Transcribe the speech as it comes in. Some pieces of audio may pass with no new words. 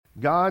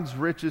God's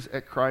riches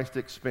at Christ's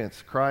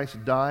expense.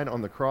 Christ died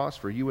on the cross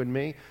for you and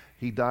me.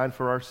 He died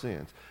for our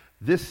sins.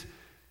 This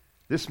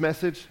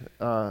message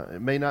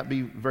it may not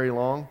be very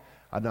long.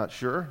 I'm not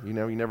sure. You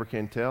never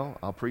can tell.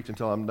 I'll preach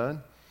until I'm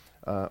done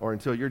or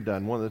until you're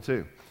done, one of the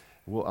two.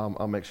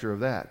 I'll make sure of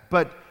that.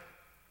 But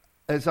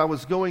as I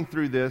was going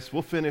through this,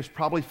 we'll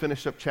probably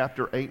finish up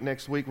chapter 8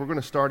 next week. We're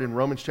going to start in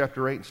Romans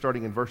chapter 8,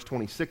 starting in verse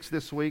 26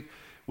 this week.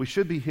 We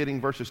should be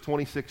hitting verses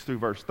 26 through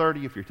verse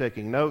 30 if you're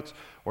taking notes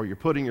or you're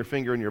putting your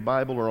finger in your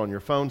Bible or on your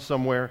phone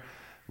somewhere.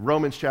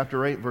 Romans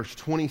chapter 8, verse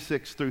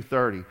 26 through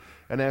 30.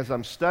 And as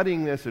I'm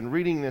studying this and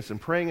reading this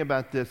and praying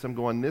about this, I'm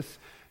going,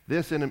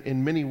 this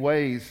in many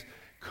ways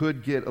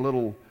could get a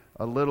little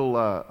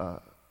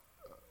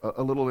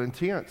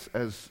intense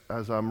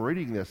as I'm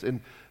reading this.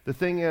 And the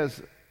thing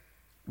is,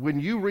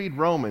 when you read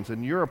Romans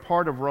and you're a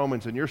part of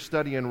Romans and you're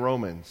studying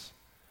Romans,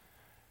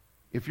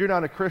 if you're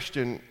not a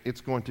Christian,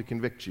 it's going to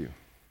convict you.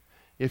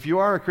 If you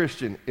are a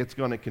Christian, it's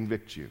going to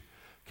convict you.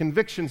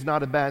 Conviction's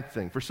not a bad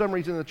thing. For some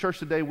reason in the church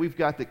today, we've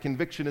got that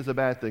conviction is a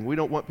bad thing. We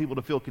don't want people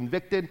to feel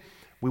convicted.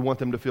 We want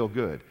them to feel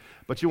good.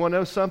 But you want to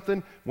know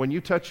something? When you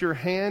touch your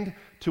hand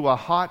to a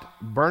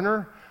hot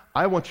burner,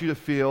 I want you to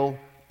feel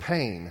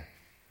pain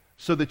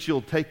so that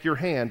you'll take your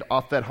hand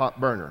off that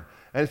hot burner.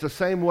 And it's the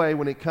same way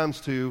when it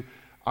comes to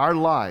our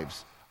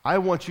lives. I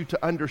want you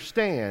to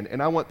understand,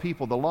 and I want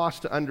people, the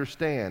lost, to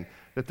understand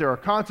that there are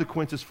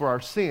consequences for our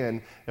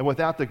sin, and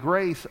without the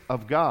grace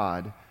of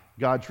God,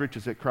 God's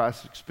riches at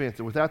Christ's expense.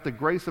 And without the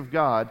grace of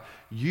God,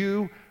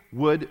 you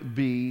would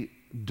be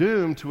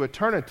doomed to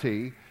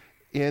eternity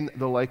in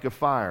the lake of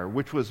fire,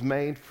 which was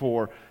made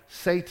for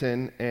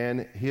Satan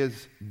and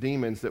his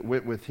demons that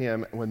went with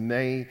him when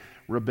they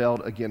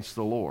rebelled against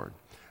the Lord.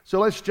 So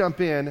let's jump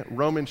in,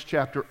 Romans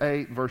chapter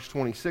 8, verse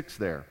 26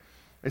 there.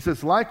 It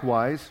says,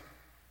 likewise,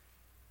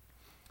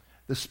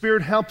 the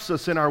Spirit helps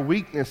us in our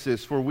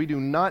weaknesses, for we do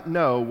not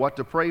know what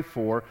to pray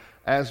for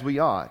as we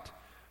ought.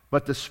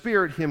 But the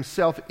Spirit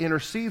himself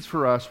intercedes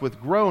for us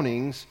with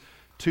groanings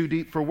too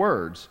deep for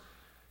words.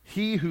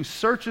 He who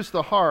searches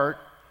the heart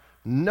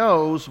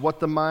knows what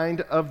the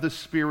mind of the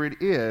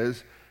Spirit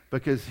is,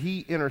 because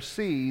he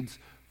intercedes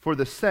for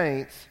the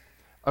saints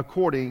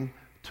according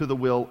to the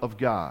will of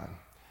God.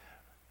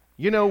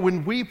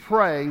 When we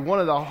pray, one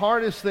of the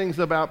hardest things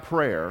about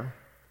prayer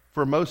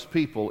for most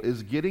people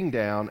is getting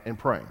down and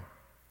praying.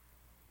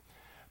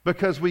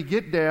 Because we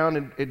get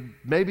down and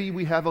maybe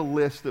we have a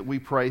list that we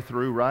pray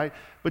through, right?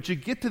 But you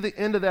get to the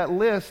end of that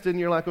list and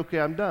you're like, okay,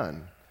 I'm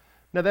done.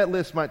 Now that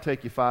list might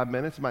take you 5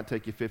 minutes, it might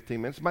take you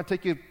 15 minutes, it might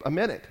take you a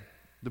minute,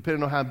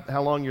 depending on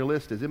how long your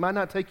list is. It might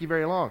not take you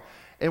very long.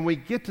 And we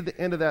get to the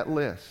end of that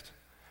list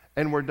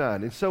and we're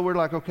done. And so we're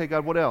like, okay,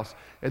 God, what else?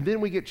 And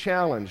then we get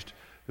challenged.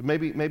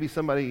 Maybe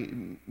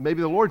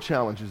the Lord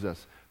challenges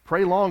us.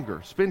 Pray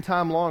longer. Spend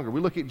time longer.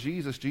 We look at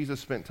Jesus. Jesus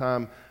spent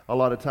a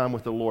lot of time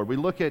with the Lord. We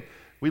look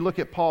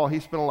at Paul. He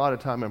spent a lot of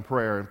time in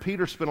prayer. And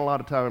Peter spent a lot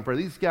of time in prayer.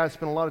 These guys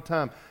spent a lot of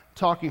time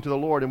talking to the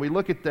Lord. And we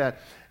look at that.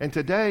 And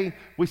today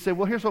we say,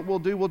 well, here's what we'll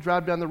do. We'll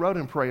drive down the road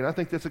and pray. And I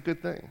think that's a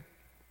good thing.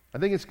 I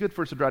think it's good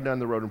for us to drive down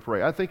the road and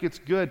pray. I think it's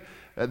good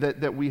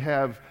that we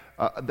have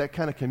that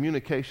kind of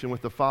communication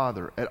with the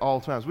Father at all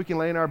times. We can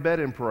lay in our bed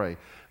and pray.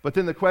 But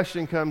then the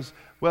question comes,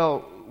 well,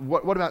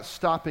 what about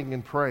stopping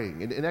and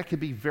praying? And that can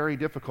be very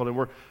difficult. And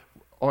we're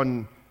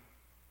on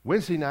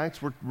Wednesday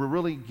nights, we're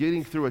really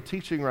getting through a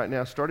teaching right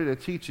now, started a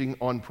teaching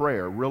on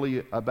prayer,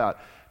 really about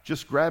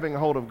just grabbing a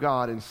hold of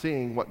God and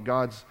seeing what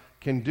God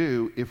can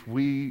do if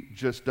we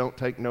just don't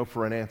take no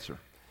for an answer.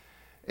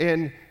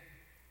 And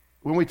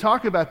when we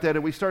talk about that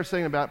and we start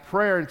saying about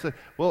prayer and say,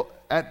 well,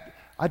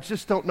 I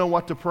just don't know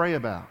what to pray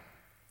about.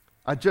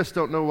 I just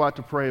don't know what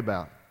to pray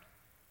about.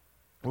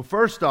 Well,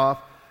 first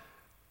off,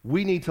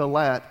 we need to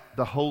let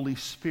the Holy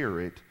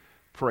Spirit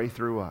pray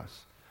through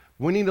us.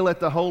 We need to let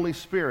the Holy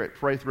Spirit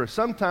pray through us.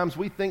 Sometimes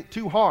we think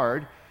too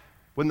hard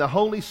when the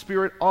Holy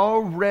Spirit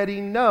already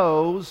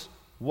knows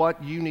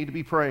what you need to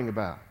be praying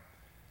about.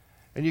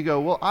 And you go,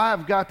 well,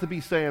 I've got to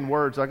be saying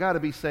words. I've got to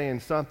be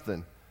saying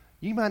something.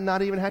 You might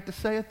not even have to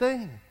say a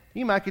thing.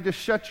 You might could just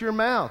shut your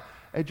mouth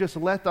and just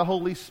let the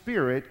Holy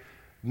Spirit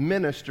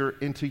minister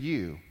into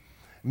you,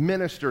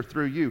 minister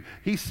through you.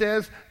 He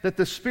says that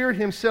the Spirit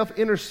himself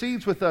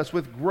intercedes with us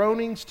with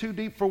groanings too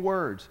deep for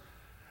words.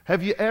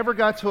 Have you ever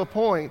got to a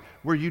point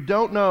where you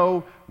don't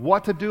know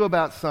what to do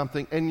about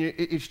something and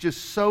it's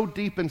just so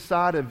deep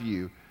inside of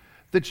you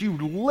that you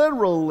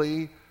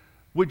literally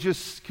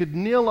could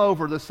kneel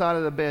over the side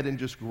of the bed and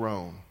just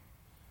groan?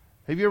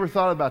 Have you ever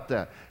thought about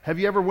that? Have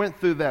you ever went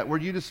through that where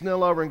you just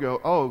kneel over and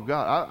go, oh,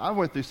 God, I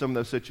went through some of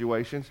those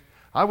situations.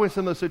 I went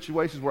through some of those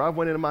situations where I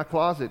went into my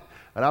closet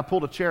and I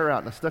pulled a chair out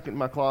and I stuck it in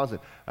my closet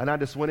and I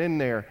just went in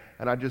there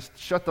and I just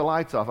shut the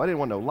lights off. I didn't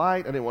want no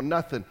light. I didn't want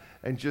nothing,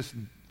 and just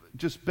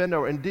bend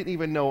over and didn't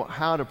even know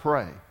how to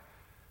pray.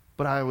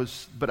 But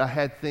I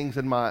had things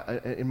in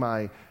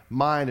my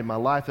mind, in my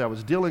life that I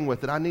was dealing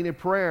with that I needed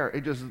prayer.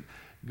 It just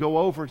go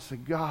over and say,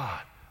 God,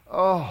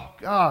 oh,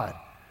 God,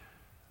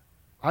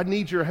 I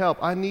need your help.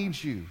 I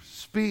need you.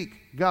 Speak,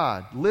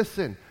 God.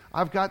 Listen.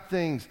 I've got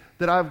things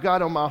that I've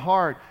got on my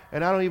heart,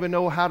 and I don't even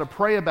know how to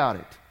pray about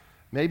it.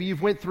 Maybe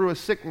you've went through a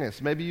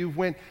sickness. Maybe you've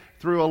went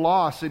through a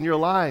loss in your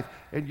life,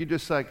 and you're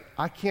just like,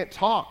 I can't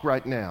talk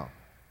right now.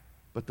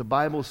 But the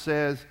Bible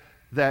says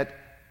that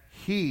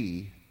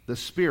He, the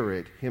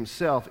Spirit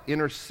Himself,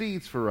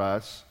 intercedes for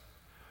us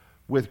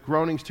with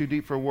groanings too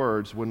deep for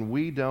words when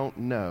we don't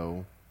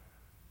know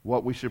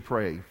what we should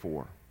pray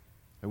for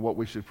and what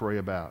we should pray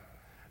about.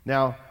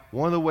 Now,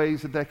 one of the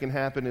ways that can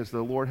happen is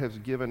the Lord has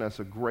given us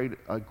a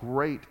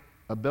great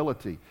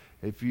ability.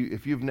 If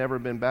you've never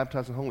been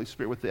baptized in the Holy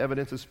Spirit with the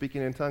evidence of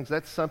speaking in tongues,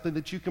 that's something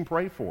that you can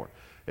pray for.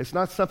 It's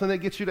not something that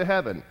gets you to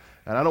heaven,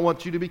 and I don't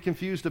want you to be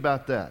confused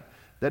about that.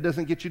 That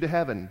doesn't get you to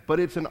heaven, but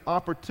it's an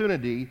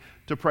opportunity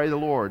to pray the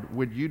Lord.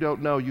 When you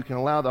don't know, you can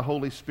allow the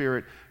Holy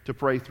Spirit to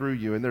pray through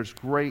you, and there's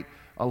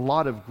a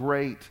lot of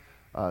great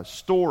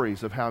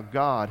stories of how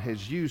God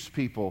has used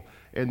people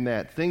in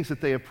that, things that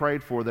they have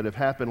prayed for that have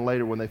happened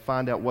later when they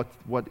find out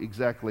what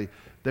exactly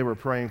they were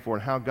praying for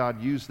and how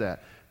God used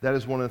that. That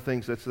is one of the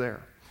things that's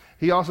there.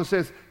 He also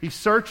says, He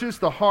searches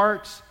the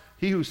hearts.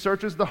 He who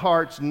searches the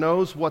hearts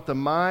knows what the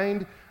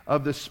mind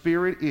of the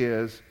Spirit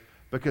is,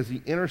 because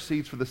He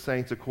intercedes for the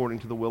saints according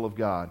to the will of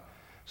God.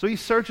 So He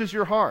searches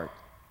your heart.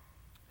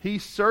 He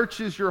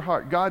searches your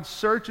heart. God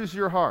searches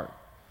your heart.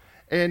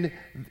 And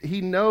He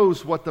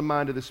knows what the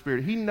mind of the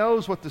Spirit. He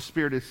knows what the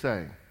Spirit is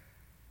saying.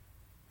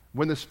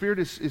 When the Spirit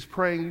is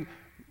praying,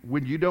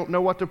 when you don't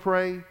know what to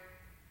pray,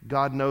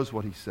 God knows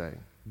what He's saying.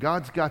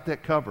 God's got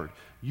that covered.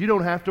 You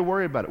don't have to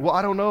worry about it. Well,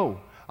 I don't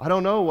know. I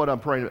don't know what I'm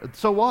praying about.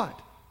 So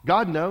what?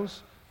 God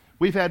knows.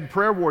 We've had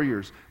prayer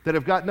warriors that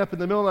have gotten up in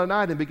the middle of the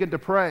night and begin to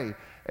pray,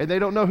 and they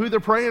don't know who they're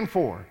praying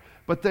for,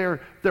 but they're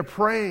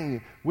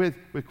praying with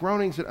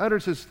groanings and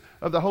utterances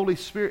of the Holy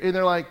Spirit, and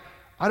they're like,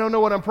 I don't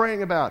know what I'm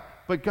praying about,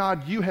 but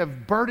God, you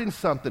have burdened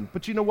something.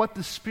 But you know what?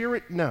 The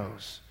Spirit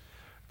knows.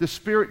 The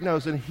Spirit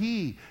knows, and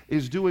He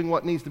is doing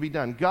what needs to be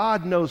done.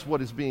 God knows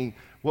what is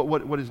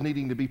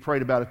needing to be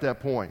prayed about at that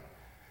point.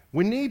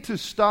 We need to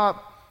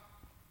stop.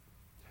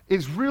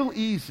 It's real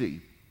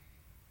easy.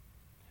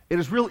 It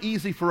is real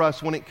easy for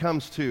us when it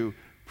comes to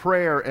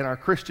prayer and our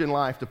Christian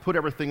life to put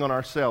everything on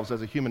ourselves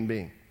as a human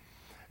being.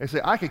 And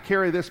say, I could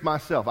carry this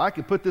myself. I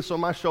could put this on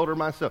my shoulder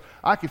myself.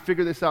 I could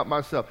figure this out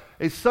myself.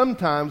 And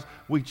sometimes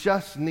we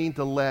just need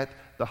to let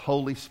the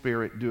Holy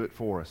Spirit do it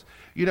for us.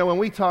 You know, when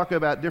we talk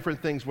about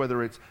different things,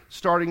 whether it's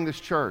starting this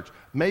church,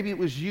 maybe it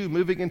was you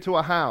moving into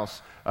a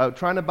house,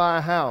 trying to buy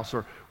a house,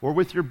 or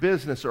with your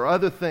business or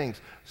other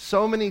things.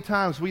 So many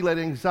times we let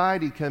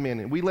anxiety come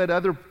in and we let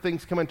other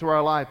things come into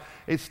our life.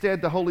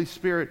 Instead, the Holy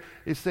Spirit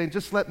is saying,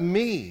 just let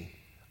me.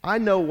 I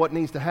know what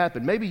needs to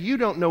happen. Maybe you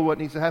don't know what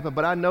needs to happen,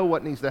 but I know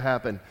what needs to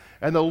happen.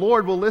 And the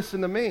Lord will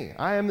listen to me.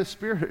 I am the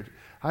Spirit.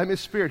 I'm His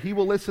Spirit. He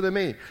will listen to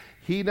me.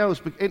 He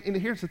knows. And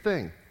here's the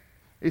thing.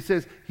 It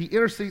says, He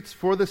intercedes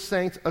for the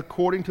saints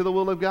according to the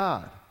will of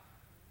God.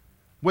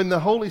 When the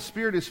Holy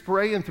Spirit is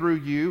praying through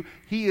you,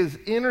 He is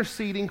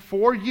interceding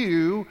for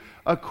you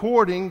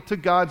according to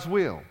God's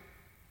will.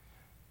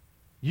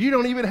 You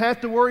don't even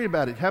have to worry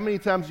about it. How many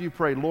times do you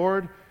pray,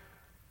 Lord,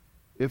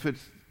 as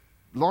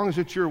long as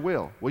it's your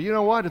will? Well, you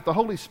know what? If the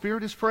Holy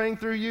Spirit is praying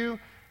through you,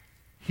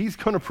 He's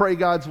going to pray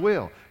God's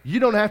will. You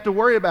don't have to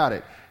worry about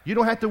it. You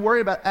don't have to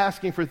worry about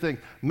asking for things.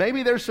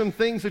 Maybe there's some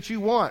things that you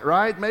want,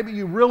 right? Maybe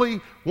you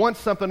really want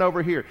something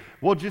over here.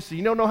 Well,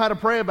 you don't know how to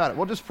pray about it.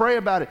 Well, just pray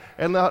about it.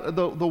 And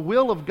the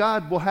will of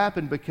God will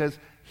happen because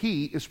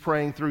He is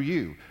praying through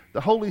you.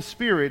 The Holy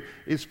Spirit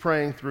is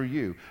praying through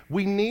you.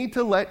 We need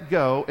to let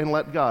go and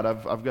let God.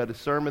 I've got a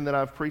sermon that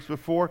I've preached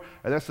before,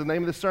 and that's the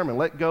name of the sermon,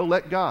 Let Go,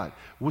 Let God.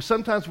 Well,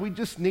 sometimes we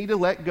just need to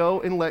let go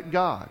and let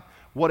God.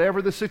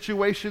 Whatever the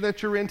situation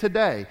that you're in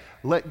today,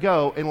 let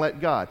go and let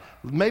God.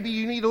 Maybe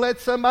you need to let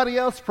somebody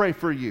else pray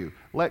for you.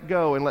 Let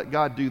go and let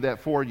God do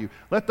that for you.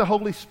 Let the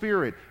Holy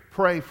Spirit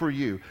pray for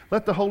you.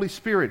 Let the Holy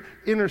Spirit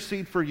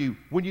intercede for you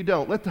when you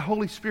don't. Let the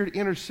Holy Spirit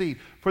intercede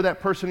for that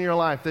person in your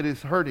life that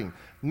is hurting.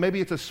 Maybe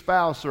it's a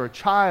spouse or a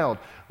child.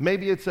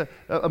 Maybe it's a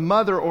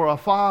mother or a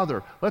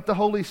father. Let the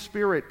Holy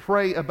Spirit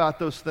pray about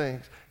those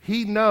things.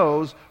 He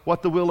knows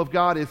what the will of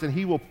God is, and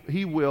He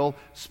will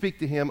speak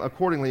to him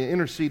accordingly and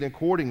intercede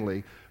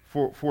accordingly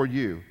for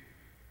you.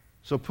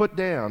 So put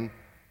down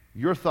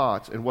your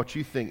thoughts and what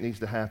you think needs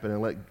to happen,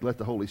 and let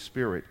the Holy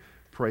Spirit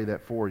pray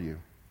that for you.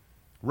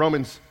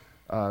 Romans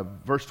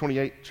verse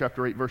 28,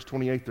 chapter 8, verse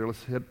 28 there.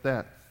 Let's hit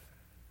that.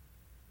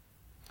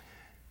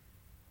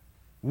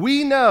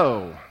 We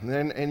know,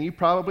 and you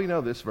probably know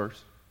this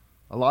verse.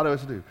 A lot of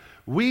us do.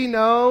 We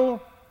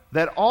know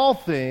that all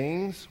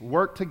things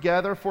work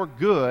together for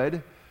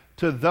good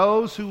to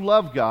those who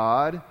love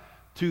God,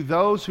 to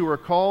those who are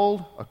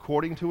called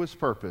according to His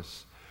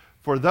purpose.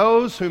 For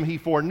those whom He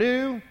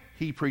foreknew,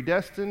 He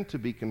predestined to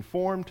be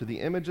conformed to the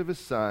image of His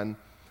Son,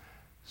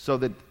 so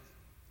that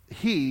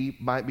He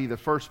might be the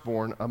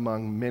firstborn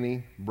among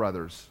many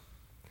brothers.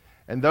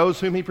 And those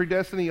whom He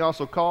predestined, He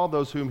also called.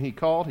 Those whom He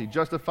called, He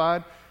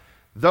justified.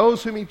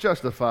 Those whom He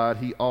justified,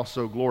 He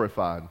also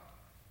glorified.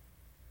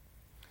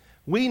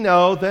 We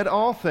know that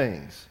all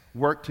things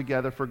work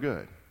together for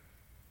good.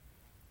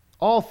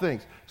 All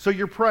things. So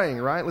you're praying,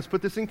 right? Let's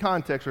put this in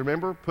context.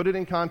 Remember, put it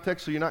in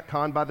context so you're not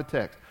conned by the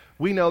text.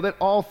 We know that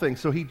all things.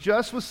 So he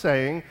just was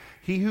saying,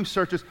 he who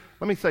searches.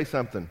 Let me say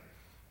something.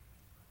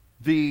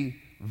 The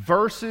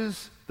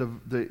verses,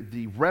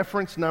 the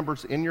reference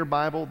numbers in your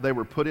Bible, they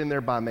were put in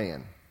there by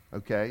man,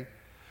 okay?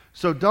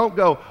 So don't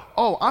go,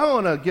 oh, I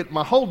want to get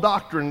my whole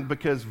doctrine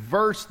because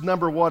verse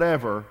number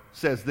whatever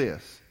says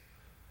this.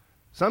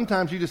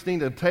 Sometimes you just need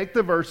to take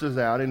the verses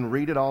out and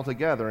read it all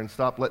together and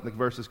stop letting the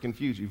verses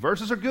confuse you.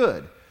 Verses are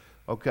good,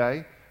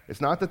 okay? It's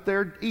not that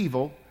they're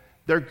evil.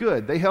 They're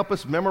good. They help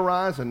us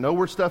memorize and know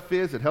where stuff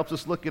is. It helps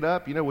us look it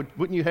up. You know,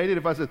 wouldn't you hate it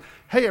if I said,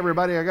 hey,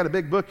 everybody, I got a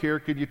big book here.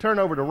 Could you turn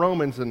over to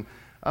Romans and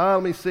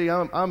let me see.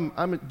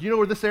 Do you know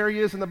where this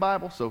area is in the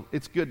Bible? So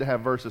it's good to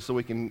have verses so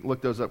we can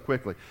look those up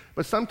quickly.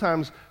 But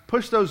sometimes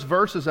push those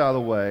verses out of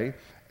the way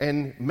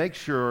and make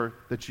sure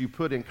that you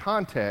put in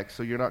context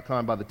so you're not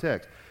conned by the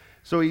text.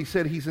 So he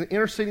said he's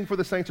interceding for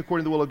the saints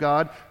according to the will of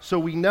God. So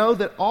we know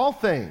that all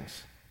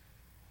things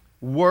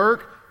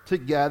work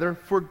together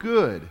for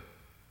good.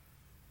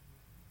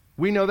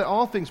 We know that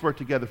all things work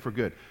together for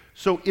good.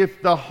 So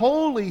if the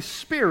Holy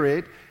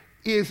Spirit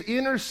is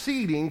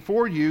interceding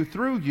for you,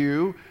 through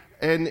you,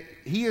 and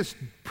he is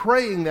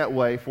praying that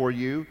way for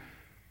you,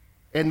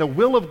 and the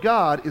will of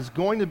God is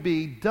going to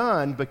be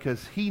done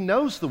because he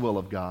knows the will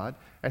of God,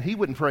 and he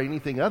wouldn't pray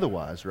anything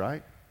otherwise,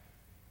 right?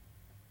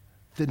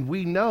 Then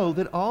we know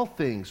that all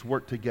things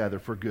work together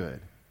for good.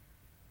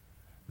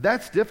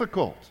 That's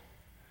difficult.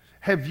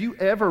 Have you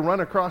ever run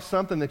across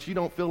something that you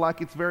don't feel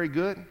like it's very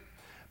good?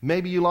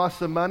 Maybe you lost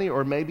some money,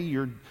 or maybe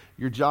your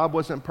job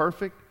wasn't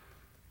perfect,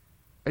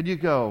 and you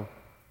go,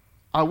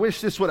 I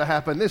wish this would have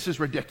happened. This is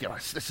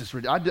ridiculous.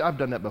 I've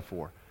done that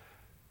before.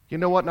 You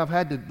know what? And I've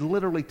had to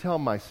literally tell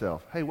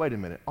myself, hey, wait a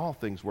minute. All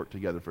things work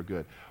together for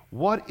good.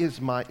 What is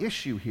my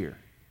issue here?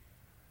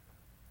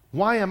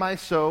 Why am I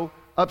so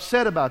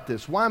upset about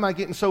this? Why am I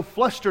getting so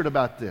flustered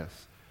about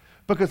this?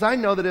 Because I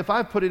know that if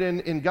I put it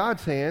in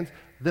God's hands,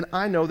 then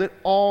I know that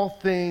all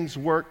things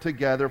work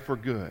together for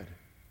good.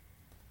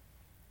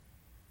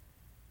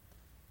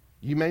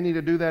 You may need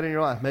to do that in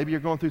your life. Maybe you're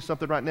going through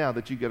something right now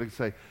that you got to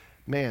say,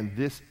 man,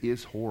 this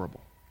is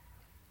horrible.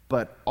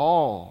 But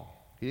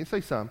he didn't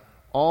say some,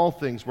 all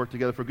things work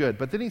together for good.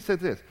 But then he said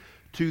this,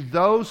 to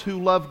those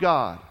who love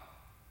God.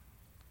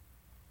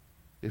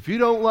 If you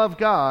don't love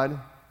God,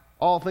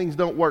 all things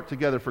don't work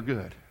together for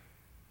good.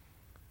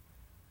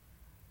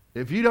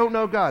 If you don't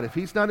know God, if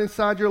he's not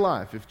inside your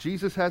life, if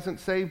Jesus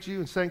hasn't saved you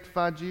and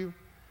sanctified you,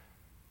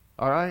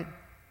 all right,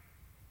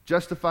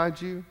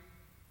 justified you,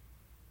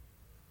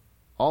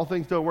 all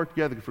things don't work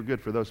together for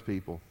good for those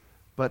people.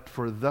 But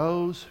for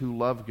those who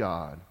love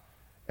God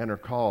and are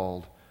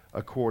called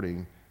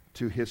according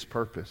to his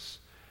purpose.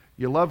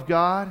 You love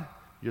God,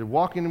 you're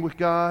walking with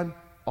God,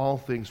 all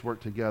things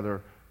work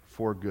together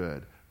for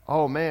good.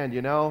 Oh man,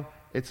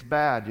 it's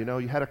bad.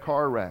 You had a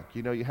car wreck.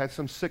 You had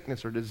some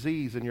sickness or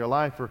disease in your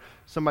life or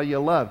somebody you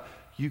love.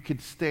 You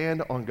could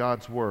stand on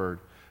God's word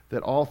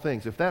that all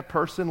things, if that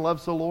person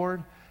loves the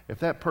Lord, if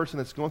that person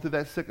that's going through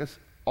that sickness,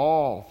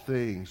 all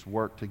things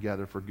work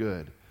together for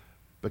good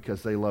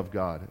because they love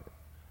God.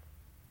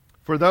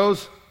 For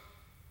those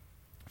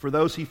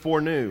he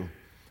foreknew,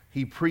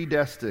 he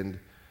predestined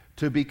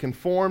to be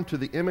conformed to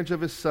the image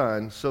of his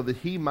Son so that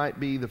he might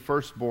be the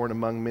firstborn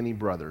among many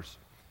brothers.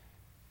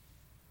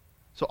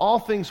 So all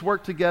things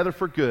work together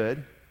for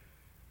good.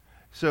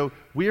 So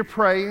we are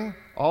praying,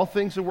 all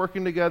things are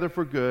working together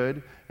for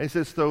good. And it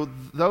says, so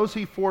those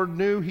he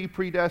foreknew, he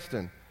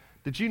predestined.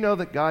 Did you know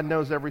that God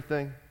knows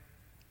everything?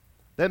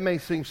 That may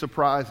seem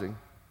surprising,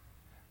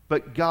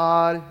 but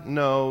God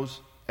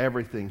knows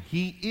everything.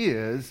 He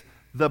is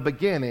the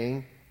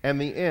beginning and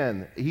the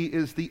end. He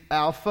is the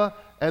Alpha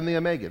and the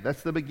Omega.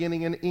 That's the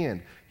beginning and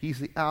end. He's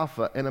the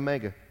Alpha and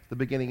Omega, the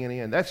beginning and the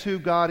end. That's who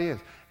God is.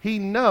 He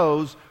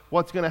knows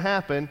what's going to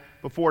happen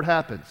before it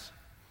happens.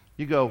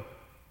 You go,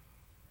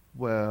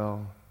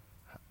 well,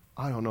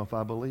 I don't know if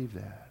I believe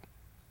that.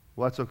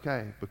 Well, that's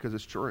okay because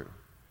it's true.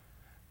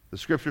 The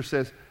scripture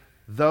says,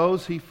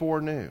 those he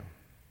foreknew,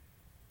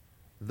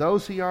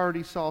 those he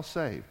already saw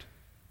saved,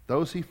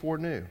 those he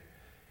foreknew,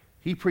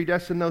 he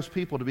predestined those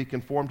people to be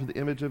conformed to the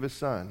image of his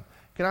Son.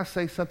 Can I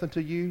say something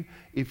to you?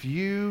 If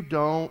you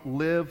don't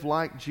live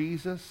like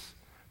Jesus,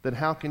 then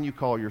how can you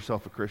call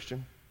yourself a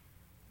Christian?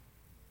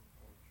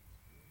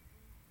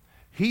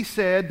 He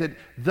said that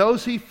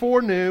those he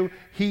foreknew,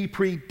 he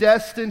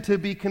predestined to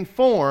be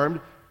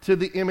conformed to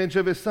the image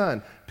of his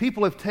Son.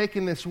 People have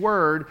taken this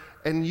word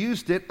and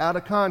used it out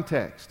of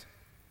context.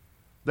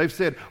 They've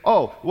said,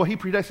 oh, well, he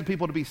predestined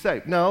people to be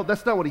saved. No,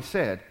 that's not what he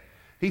said.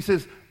 He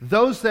says,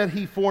 those that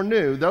he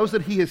foreknew, those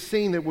that he has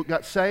seen that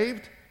got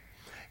saved,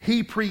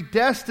 he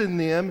predestined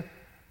them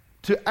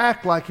to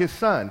act like his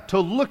Son, to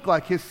look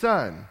like his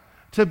Son,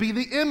 to be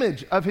the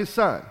image of his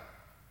Son.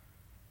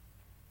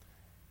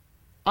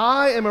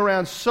 I am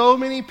around so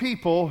many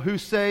people who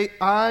say,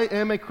 I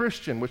am a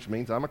Christian, which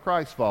means I'm a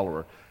Christ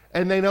follower.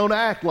 And they don't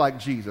act like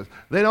Jesus.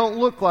 They don't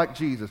look like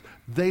Jesus.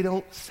 They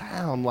don't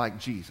sound like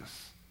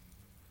Jesus.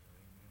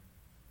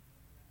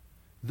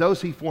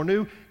 Those he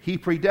foreknew, he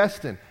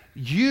predestined.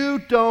 You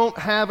don't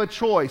have a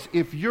choice.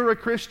 If you're a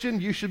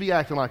Christian, you should be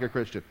acting like a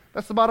Christian.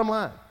 That's the bottom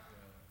line.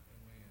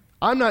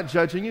 I'm not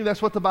judging you.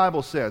 That's what the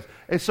Bible says.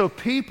 And so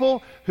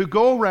people who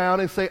go around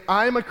and say,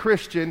 I'm a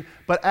Christian,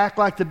 but act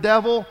like the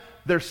devil,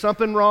 there's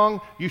something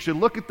wrong. You should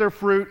look at their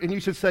fruit and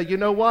you should say, you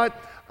know what?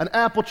 An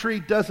apple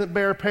tree doesn't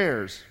bear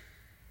pears.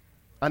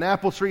 An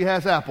apple tree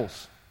has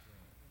apples.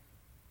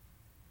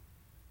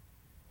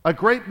 A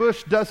grape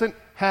bush doesn't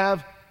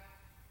have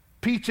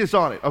peaches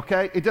on it,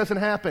 okay? It doesn't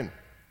happen.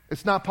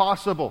 It's not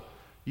possible.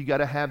 You got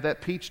to have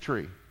that peach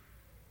tree.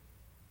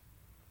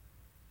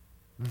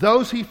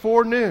 Those he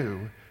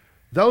foreknew,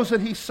 those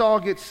that he saw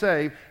get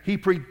saved, he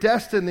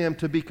predestined them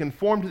to be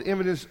conformed to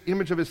the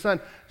image of his Son,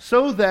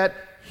 so that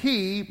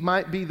he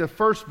might be the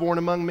firstborn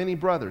among many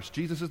brothers.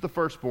 Jesus is the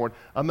firstborn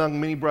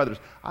among many brothers.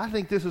 I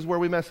think this is where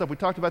we mess up. We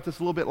talked about this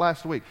a little bit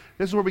last week.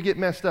 This is where we get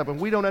messed up, and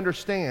we don't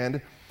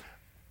understand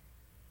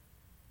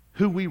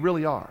who we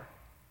really are.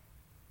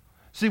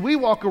 See, we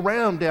walk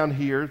around down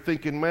here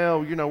thinking,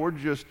 well, we're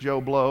just Joe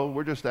Blow.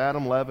 We're just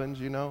Adam Levins,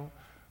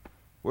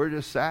 We're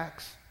just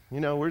Sachs.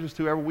 We're just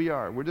whoever we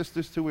are. We're just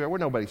who we are. We're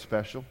nobody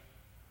special.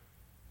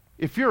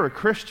 If you're a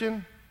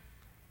Christian,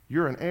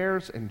 you're an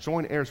heirs and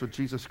joint heirs with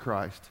Jesus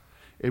Christ.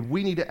 And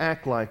we need to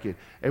act like it.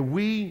 And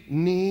we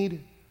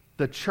need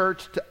the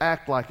church to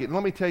act like it. And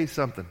let me tell you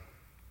something.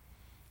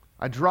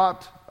 I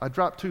dropped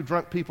two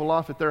drunk people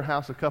off at their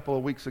house a couple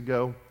of weeks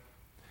ago.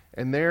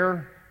 And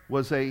there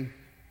was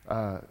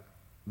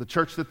the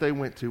church that they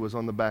went to was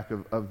on the back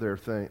of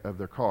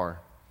their car.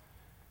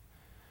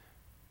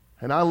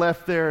 And I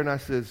left there and I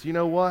says, you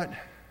know what?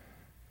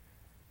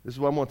 This is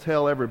what I'm going to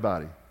tell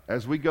everybody.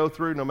 As we go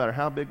through, no matter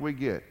how big we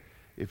get,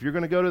 if you're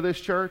going to go to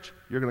this church,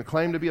 you're going to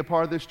claim to be a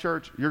part of this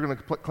church, you're going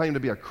to claim to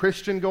be a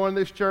Christian going to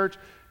this church,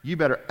 you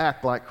better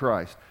act like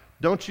Christ.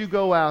 Don't you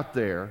go out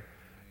there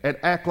and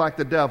act like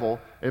the devil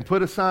and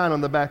put a sign on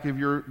the back of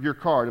your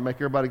car to make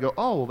everybody go,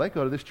 oh, well, they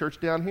go to this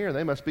church down here.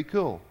 They must be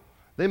cool.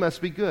 They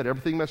must be good.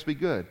 Everything must be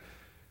good.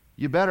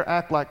 You better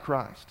act like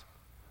Christ.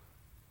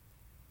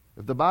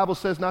 If the Bible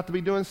says not to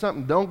be doing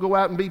something, don't go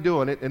out and be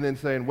doing it and then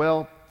saying,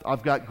 well,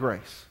 I've got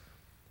grace.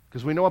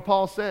 Because we know what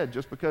Paul said.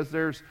 Just because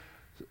there's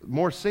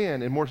more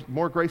sin and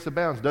more grace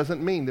abounds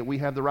doesn't mean that we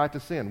have the right to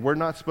sin. We're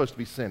not supposed to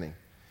be sinning.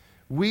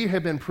 We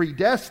have been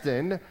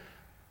predestined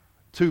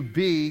to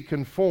be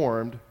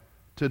conformed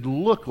to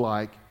look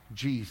like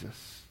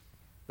Jesus.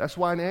 That's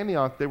why in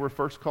Antioch they were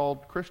first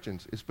called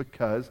Christians. It's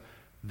because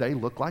they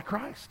look like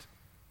Christ.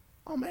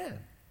 Oh man,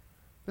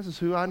 this is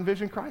who I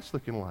envision Christ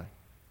looking like.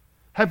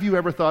 Have you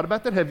ever thought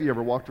about that? Have you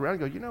ever walked around and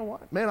go, you know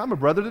what? Man, I'm a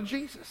brother to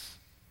Jesus.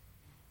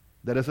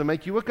 That doesn't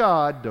make you a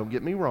God, don't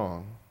get me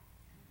wrong.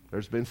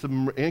 There's been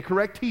some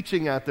incorrect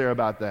teaching out there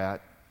about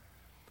that.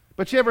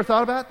 But you ever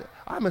thought about that?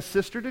 I'm a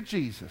sister to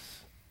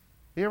Jesus.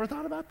 You ever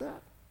thought about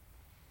that?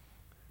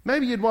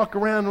 Maybe you'd walk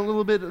around a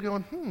little bit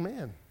going,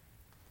 man,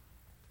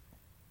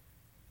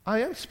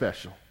 I am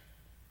special.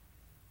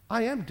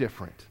 I am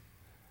different.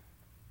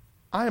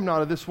 I am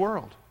not of this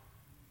world.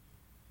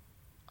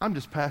 I'm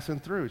just passing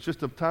through. It's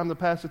just a time to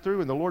pass it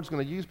through, and the Lord's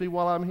going to use me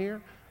while I'm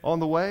here on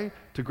the way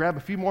to grab a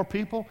few more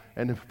people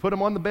and to put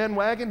them on the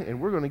bandwagon, and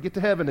we're going to get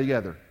to heaven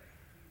together.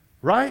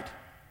 Right?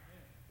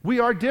 We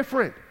are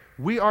different.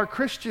 We are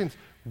Christians.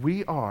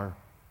 We are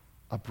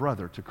a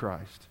brother to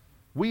Christ.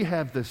 We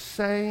have the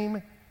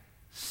same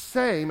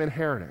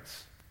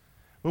inheritance.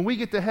 When we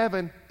get to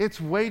heaven, it's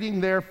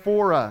waiting there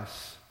for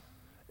us.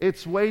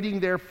 It's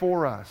waiting there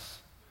for us.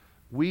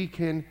 We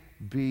can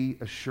be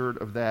assured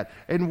of that.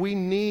 And we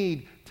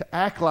need to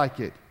act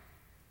like it.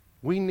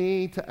 We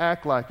need to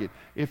act like it.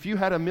 If you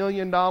had $1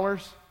 million,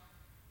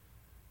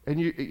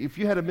 if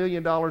you had $1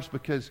 million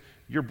because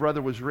your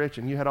brother was rich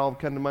and you had all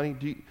kind of money,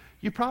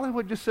 you probably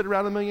wouldn't just sit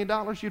around $1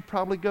 million. You'd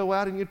probably go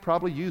out and you'd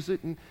probably use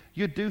it and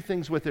you'd do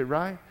things with it,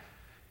 right?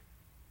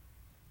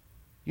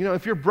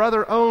 If your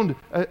brother owned,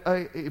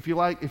 if you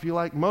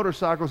like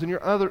motorcycles, and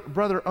your other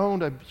brother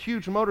owned a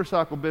huge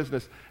motorcycle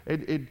business,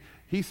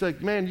 he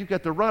said, man, you've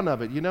got the run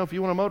of it. If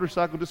you want a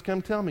motorcycle, just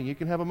come tell me. You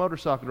can have a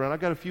motorcycle run. I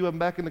got a few of them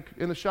back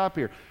in the shop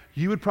here.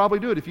 You would probably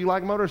do it if you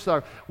like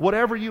motorcycles.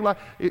 Whatever you like.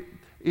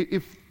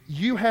 If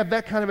you have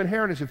that kind of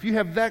inheritance, if you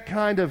have that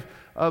kind of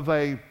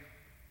a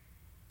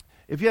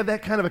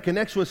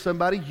connection with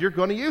somebody, you're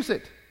going to use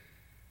it.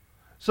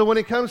 So when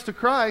it comes to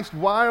Christ,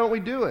 why don't we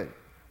do it?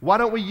 Why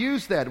don't we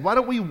use that? Why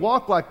don't we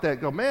walk like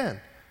that? Go,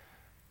 man,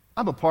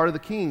 I'm a part of the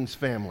King's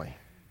family.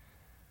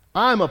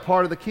 I'm a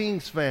part of the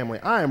King's family.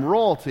 I am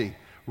royalty,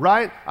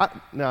 right?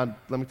 Now,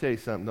 let me tell you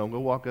something. Don't go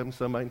walk up to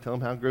somebody and tell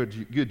them how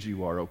good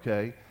you are,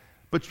 okay?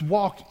 But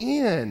walk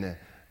in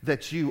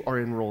that you are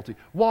in royalty.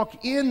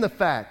 Walk in the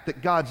fact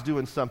that God's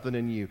doing something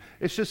in you.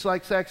 It's just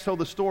like Sachs told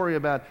the story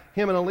about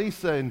him and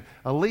Elisa, and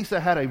Elisa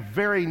had a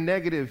very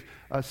negative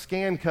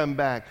scan come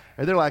back,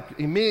 and they're like,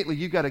 immediately,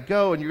 you got to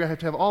go, and you're going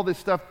to have all this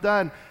stuff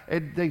done,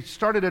 and they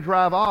started to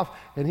drive off,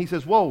 and he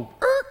says, whoa,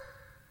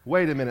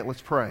 wait a minute,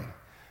 let's pray.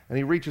 And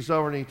he reaches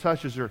over and he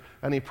touches her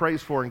and he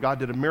prays for her, and God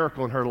did a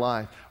miracle in her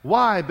life.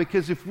 Why?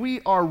 Because if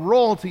we are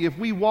royalty, if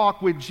we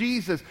walk with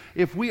Jesus,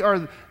 if we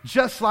are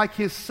just like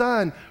his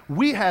son,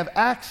 we have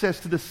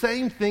access to the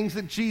same things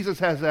that Jesus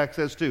has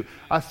access to.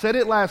 I said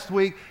it last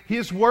week.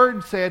 His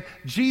word said,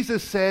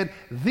 Jesus said,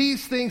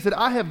 these things that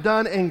I have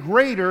done and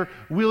greater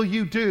will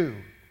you do.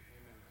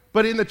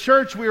 But in the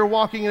church, we are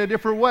walking in a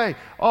different way.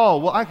 Oh,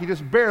 well, I can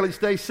just barely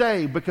stay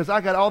saved because I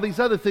got all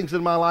these other things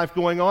in my life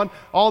going on,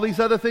 all these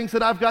other things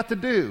that I've got to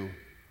do.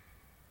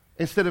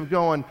 Instead of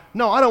going,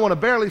 no, I don't want to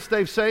barely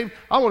stay saved.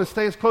 I want to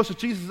stay as close to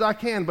Jesus as I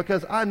can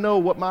because I know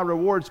what my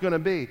reward's going to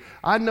be.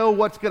 I know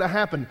what's going to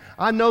happen.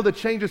 I know the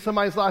change in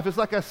somebody's life. It's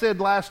like I said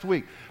last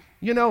week.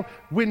 You know,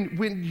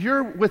 when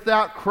you're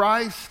without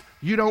Christ,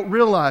 you don't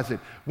realize it.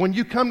 When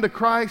you come to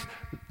Christ,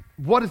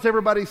 what does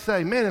everybody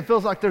say? Man, it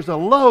feels like there's a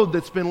load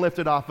that's been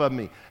lifted off of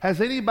me.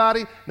 Has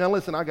anybody, now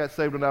listen, I got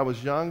saved when I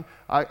was young.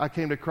 I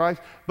came to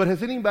Christ. But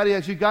has anybody,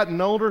 as you gotten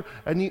older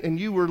and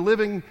you were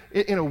living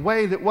in a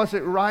way that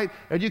wasn't right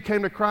and you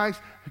came to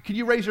Christ, can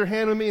you raise your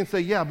hand with me and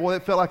say, yeah, boy,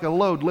 it felt like a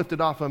load lifted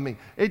off of me.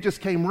 It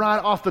just came right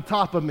off the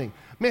top of me.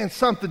 Man,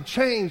 something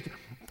changed.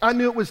 I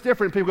knew it was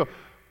different. People go,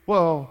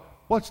 well,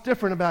 what's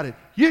different about it?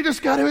 You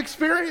just got to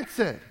experience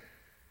it.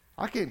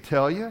 I can't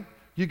tell you.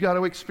 You got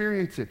to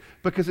experience it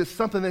because it's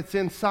something that's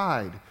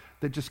inside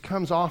that just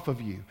comes off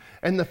of you.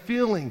 And the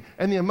feeling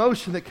and the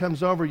emotion that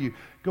comes over you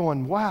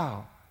going,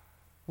 wow.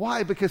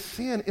 Why? Because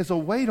sin is a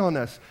weight on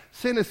us.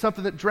 Sin is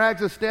something that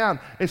drags us down.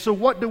 And so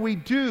what do we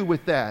do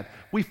with that?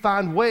 We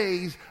find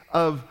ways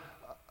of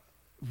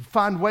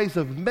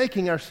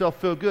making ourselves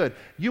feel good.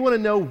 You want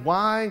to know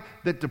why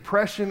that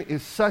depression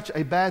is such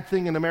a bad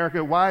thing in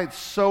America, why it's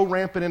so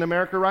rampant in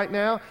America right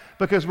now?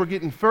 Because we're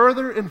getting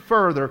further and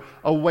further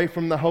away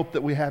from the hope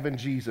that we have in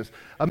Jesus.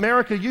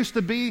 America used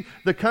to be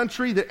the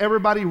country that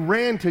everybody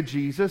ran to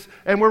Jesus,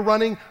 and we're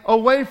running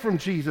away from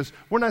Jesus.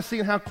 We're not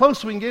seeing how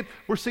close we can get,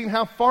 we're seeing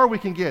how far we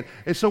can get.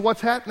 And so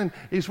what's happening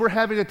is we're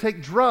having to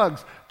take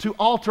drugs to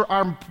alter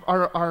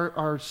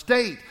our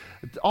state,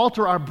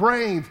 alter our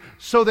brains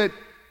so that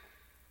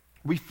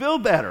we feel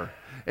better.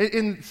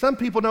 And some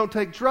people don't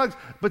take drugs,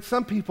 but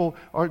some people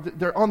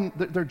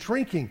they're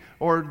drinking,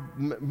 or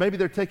maybe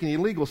they're taking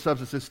illegal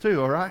substances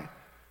too, all right?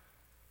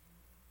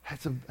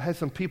 Had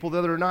some people the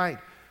other night,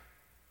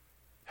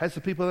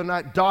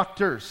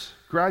 doctors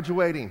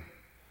graduating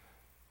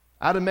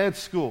out of med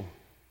school,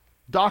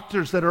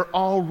 doctors that are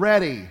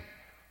already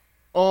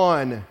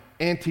on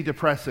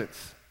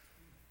antidepressants.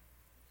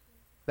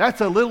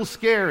 That's a little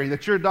scary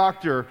that your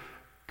doctor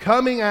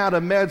coming out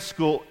of med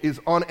school is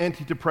on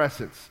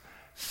antidepressants,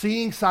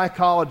 seeing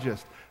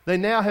psychologists. They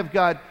now have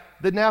got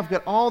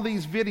all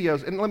these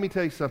videos. And let me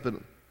tell you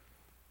something.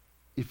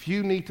 If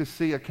you need to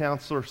see a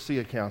counselor, see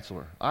a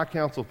counselor. I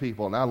counsel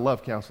people, and I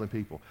love counseling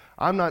people.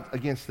 I'm not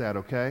against that,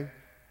 okay?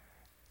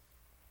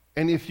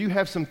 And if you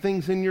have some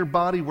things in your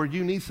body where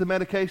you need some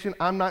medication,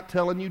 I'm not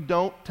telling you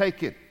don't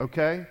take it,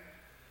 okay?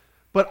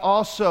 But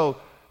also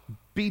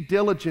be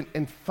diligent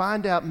and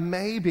find out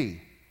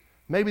maybe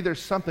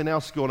there's something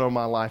else going on in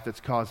my life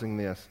that's causing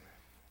this.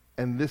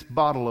 And this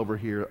bottle over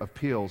here of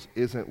pills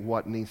isn't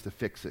what needs to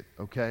fix it,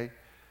 okay?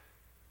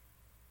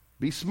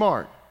 Be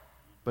smart.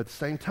 But at the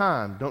same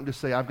time, don't just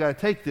say, I've got to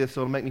take this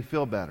so it'll make me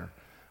feel better,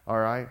 all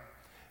right?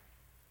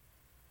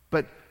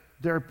 But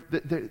there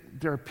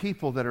are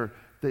people that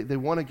they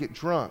want to get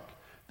drunk.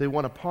 They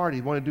want to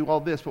party, want to do all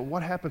this. But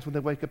what happens when they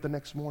wake up the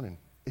next morning?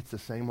 It's the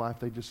same life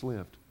they just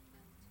lived.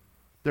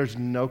 There's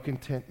no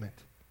contentment.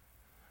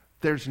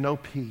 There's no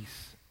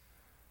peace.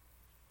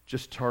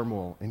 Just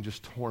turmoil and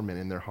just torment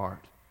in their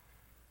heart.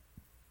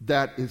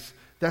 That's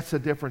the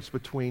difference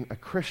between a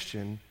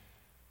Christian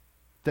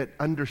that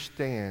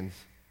understands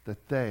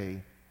that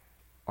they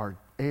are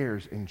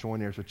heirs and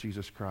joint heirs with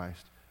Jesus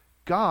Christ.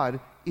 God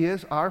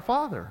is our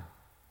Father.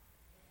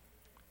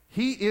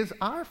 He is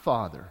our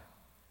Father.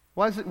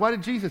 Why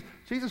did Jesus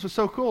was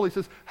so cool. He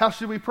says, how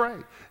should we pray?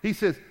 He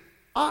says,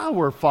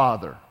 our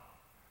Father.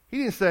 He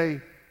didn't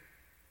say,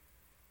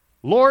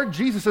 Lord,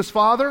 Jesus'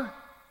 Father.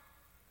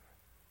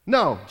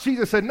 No,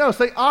 Jesus said, no,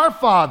 say our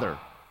Father.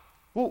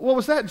 Well, what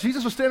was that?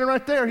 Jesus was standing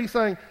right there. He's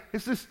saying,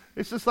 it's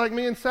just like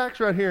me and Sax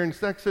right here. And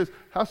Sax says,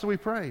 how should we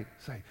pray?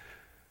 Say,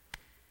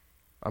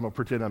 I'm going to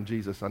pretend I'm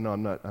Jesus. I know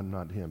I'm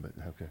not him, but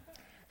okay.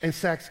 And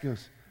Sax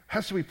goes,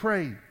 how should we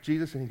pray,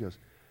 Jesus? And he goes,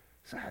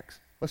 Sax,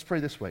 let's pray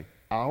this way.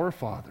 Our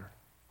Father.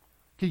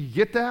 Can you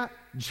get that?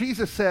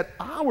 Jesus said,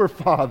 our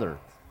Father.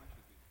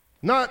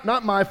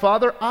 Not my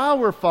Father,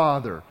 our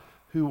Father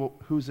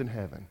who's in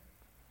heaven.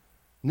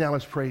 Now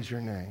let's praise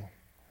your name.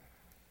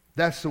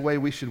 That's the way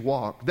we should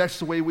walk. That's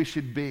the way we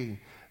should be.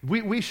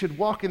 We should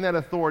walk in that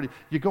authority.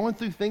 You're going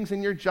through things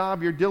in your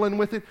job. You're dealing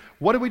with it.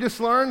 What did we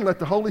just learn? Let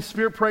the Holy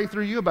Spirit pray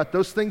through you about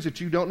those things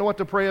that you don't know what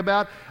to pray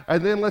about.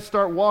 And then let's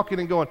start walking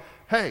and going,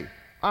 hey,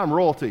 I'm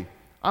royalty.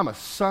 I'm a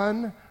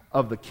son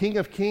of the King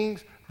of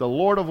Kings, the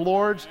Lord of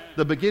Lords,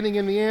 the beginning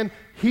and the end.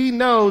 He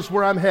knows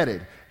where I'm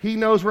headed. He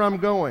knows where I'm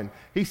going.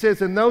 He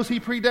says, and those he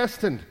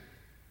predestined.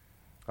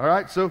 All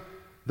right, so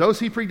those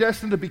he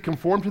predestined to be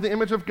conformed to the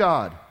image of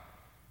God.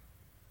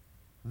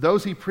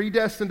 Those he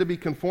predestined to be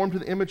conformed to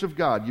the image of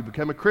God. You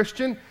become a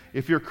Christian.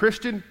 If you're a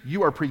Christian,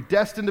 you are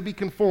predestined to be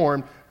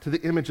conformed to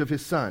the image of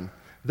his Son.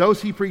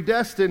 Those he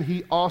predestined,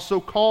 he also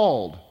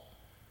called.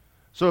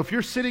 So if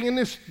you're sitting in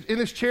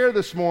this chair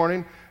this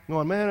morning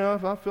going, man,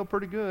 I feel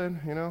pretty good,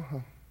 you know.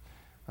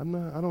 I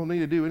don't need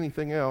to do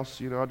anything else.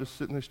 You know, I'll just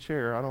sit in this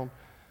chair.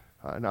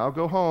 And I'll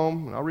go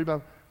home and I'll read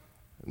my...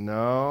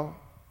 No.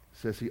 It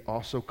says he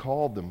also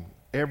called them.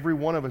 Every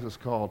one of us is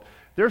called.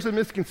 There's a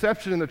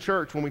misconception in the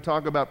church when we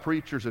talk about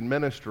preachers and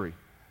ministry.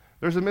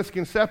 There's a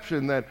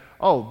misconception that,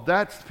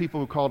 that's people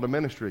who called to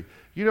ministry.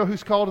 You know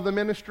who's called to the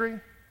ministry?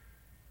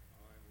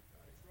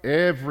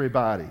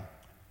 Everybody.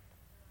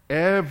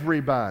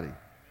 Everybody.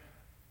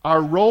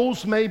 Our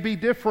roles may be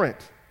different.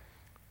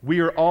 We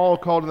are all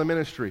called to the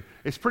ministry.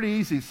 It's pretty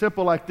easy,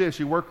 simple like this.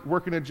 You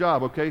work in a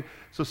job, okay?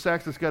 So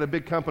Sachs has got a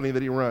big company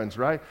that he runs,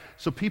 right?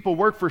 So people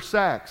work for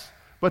Sachs,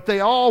 but they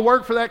all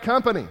work for that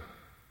company.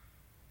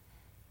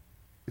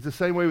 It's the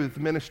same way with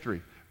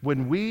ministry.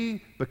 When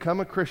we become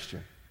a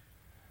Christian,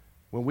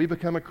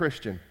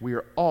 we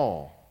are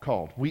all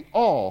called. We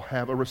all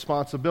have a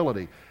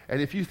responsibility.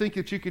 And if you think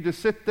that you could just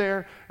sit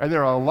there, and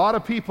there are a lot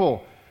of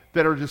people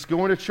that are just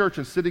going to church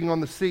and sitting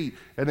on the seat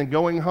and then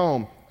going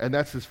home, and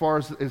that's as far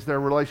as their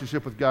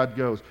relationship with God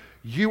goes.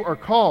 You are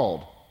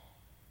called.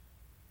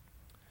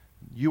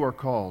 You are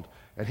called.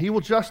 And he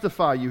will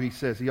justify you, he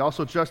says. He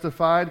also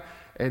justified,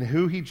 and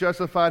who he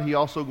justified, he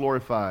also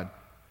glorified.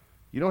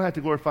 You don't have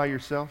to glorify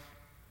yourself.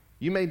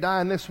 You may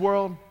die in this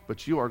world,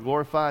 but you are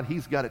glorified.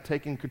 He's got it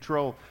taken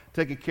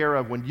care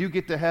of. When you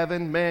get to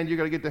heaven, man, you're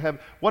going to get to heaven.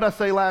 What did I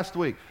say last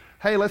week?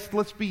 Hey, let's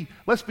be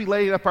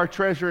laying up our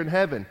treasure in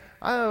heaven.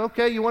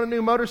 Okay, you want a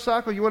new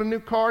motorcycle? You want a new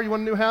car? You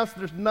want a new house?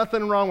 There's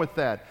nothing wrong with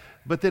that.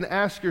 But then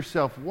ask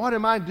yourself, what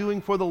am I doing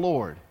for the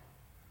Lord?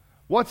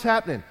 What's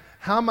happening?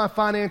 How am I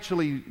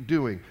financially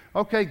doing?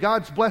 Okay,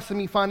 God's blessing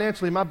me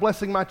financially. Am I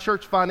blessing my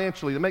church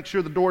financially to make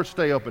sure the doors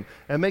stay open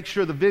and make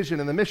sure the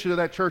vision and the mission of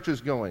that church is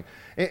going?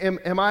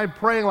 Am I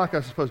praying like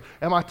I'm supposed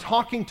to? Am I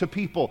talking to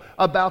people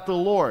about the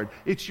Lord?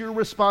 It's your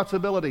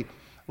responsibility.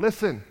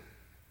 Listen,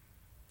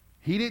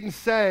 he didn't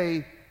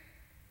say,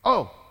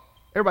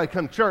 everybody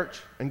come to church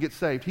and get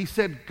saved. He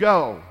said,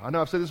 go. I know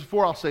I've said this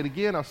before. I'll say it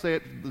again. I'll say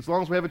it as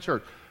long as we have a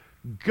church.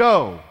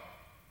 Go.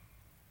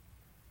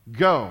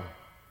 Go.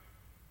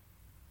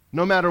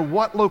 No matter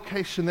what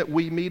location that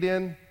we meet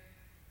in,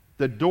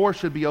 the door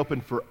should be open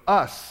for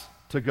us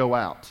to go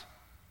out.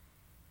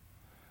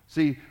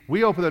 See,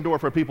 we open the door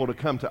for people to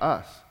come to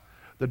us.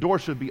 The door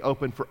should be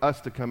open for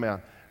us to come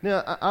out.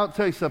 Now, I'll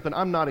tell you something.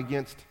 I'm not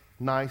against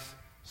nice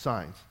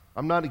signs.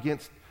 I'm not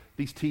against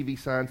these TV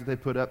signs that they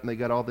put up and they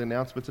got all the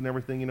announcements and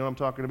everything. You know what I'm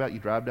talking about? You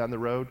drive down the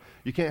road.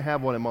 You can't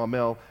have one in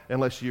Maumelle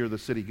unless you're the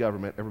city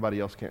government. Everybody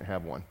else can't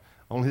have one.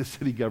 Only the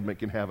city government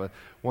can have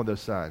one of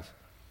those signs.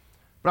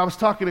 But I was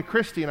talking to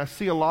Christy, and I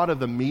see a lot of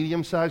the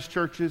medium-sized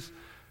churches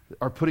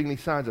are putting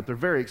these signs up. They're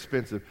very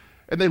expensive,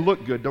 and they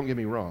look good, don't get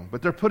me wrong.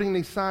 But they're putting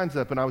these signs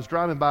up, and I was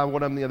driving by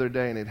one of them the other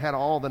day, and it had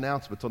all the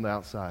announcements on the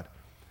outside.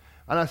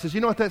 And I said,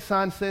 you know what that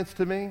sign says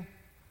to me?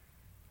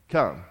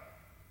 Come.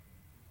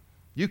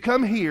 You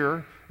come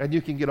here, and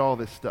you can get all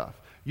this stuff.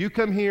 You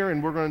come here,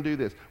 and we're going to do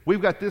this.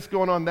 We've got this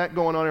going on, that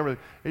going on,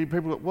 everything. And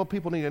people go, well,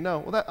 people need to know.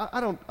 Well,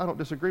 I don't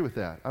disagree with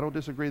that. I don't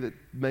disagree that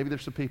maybe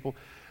there's some people.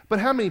 But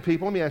how many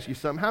people, let me ask you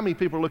something, how many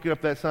people are looking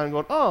up that sign and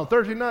going,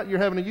 Thursday night you're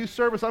having a youth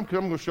service, I'm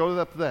going to show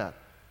up to that.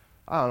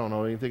 I don't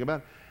know anything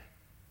about it.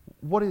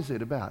 What is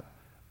it about?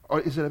 Or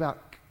is it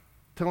about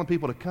telling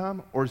people to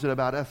come, or is it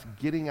about us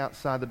getting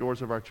outside the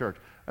doors of our church?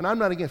 And I'm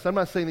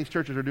not saying these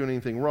churches are doing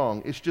anything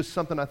wrong. It's just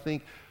something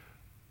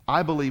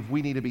I believe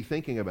we need to be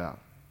thinking about.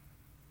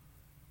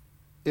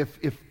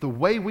 If the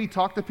way we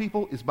talk to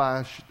people is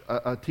by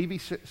a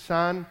TV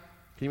sign,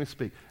 can't even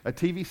speak, a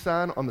TV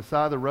sign on the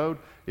side of the road,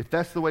 if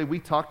that's the way we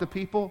talk to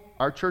people,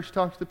 our church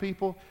talks to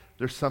people,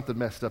 there's something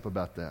messed up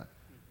about that.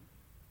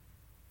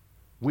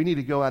 We need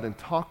to go out and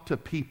talk to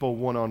people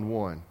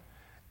one-on-one.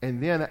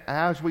 And then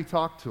as we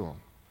talk to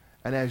them,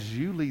 and as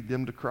you lead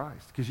them to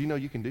Christ, because you know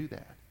you can do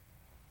that.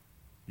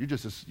 You're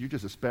just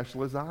as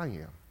special as I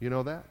am. You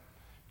know that?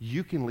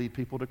 You can lead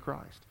people to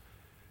Christ.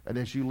 And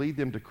as you lead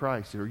them to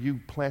Christ, or you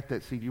plant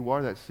that seed, you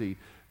water that seed,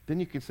 then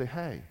you can say,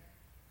 hey,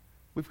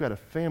 we've got a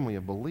family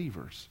of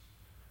believers.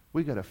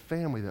 We've got a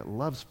family that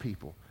loves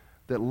people,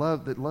 that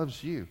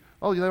loves you.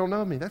 Oh, they don't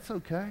know me. That's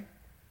okay.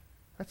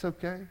 That's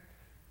okay.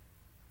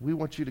 We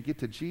want you to get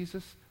to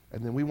Jesus,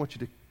 and then we want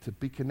you to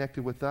be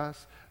connected with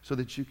us so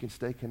that you can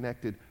stay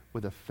connected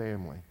with a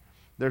family.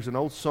 There's an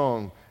old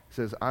song that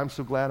says, I'm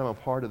so glad I'm a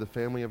part of the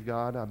family of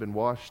God. I've been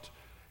washed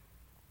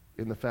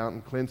in the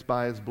fountain, cleansed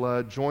by his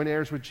blood. Join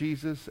heirs with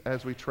Jesus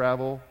as we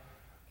travel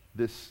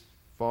this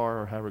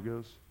far, or however it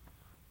goes.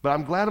 But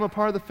I'm glad I'm a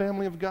part of the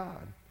family of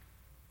God.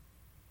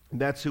 And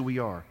that's who we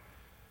are.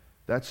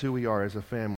 That's who we are as a family.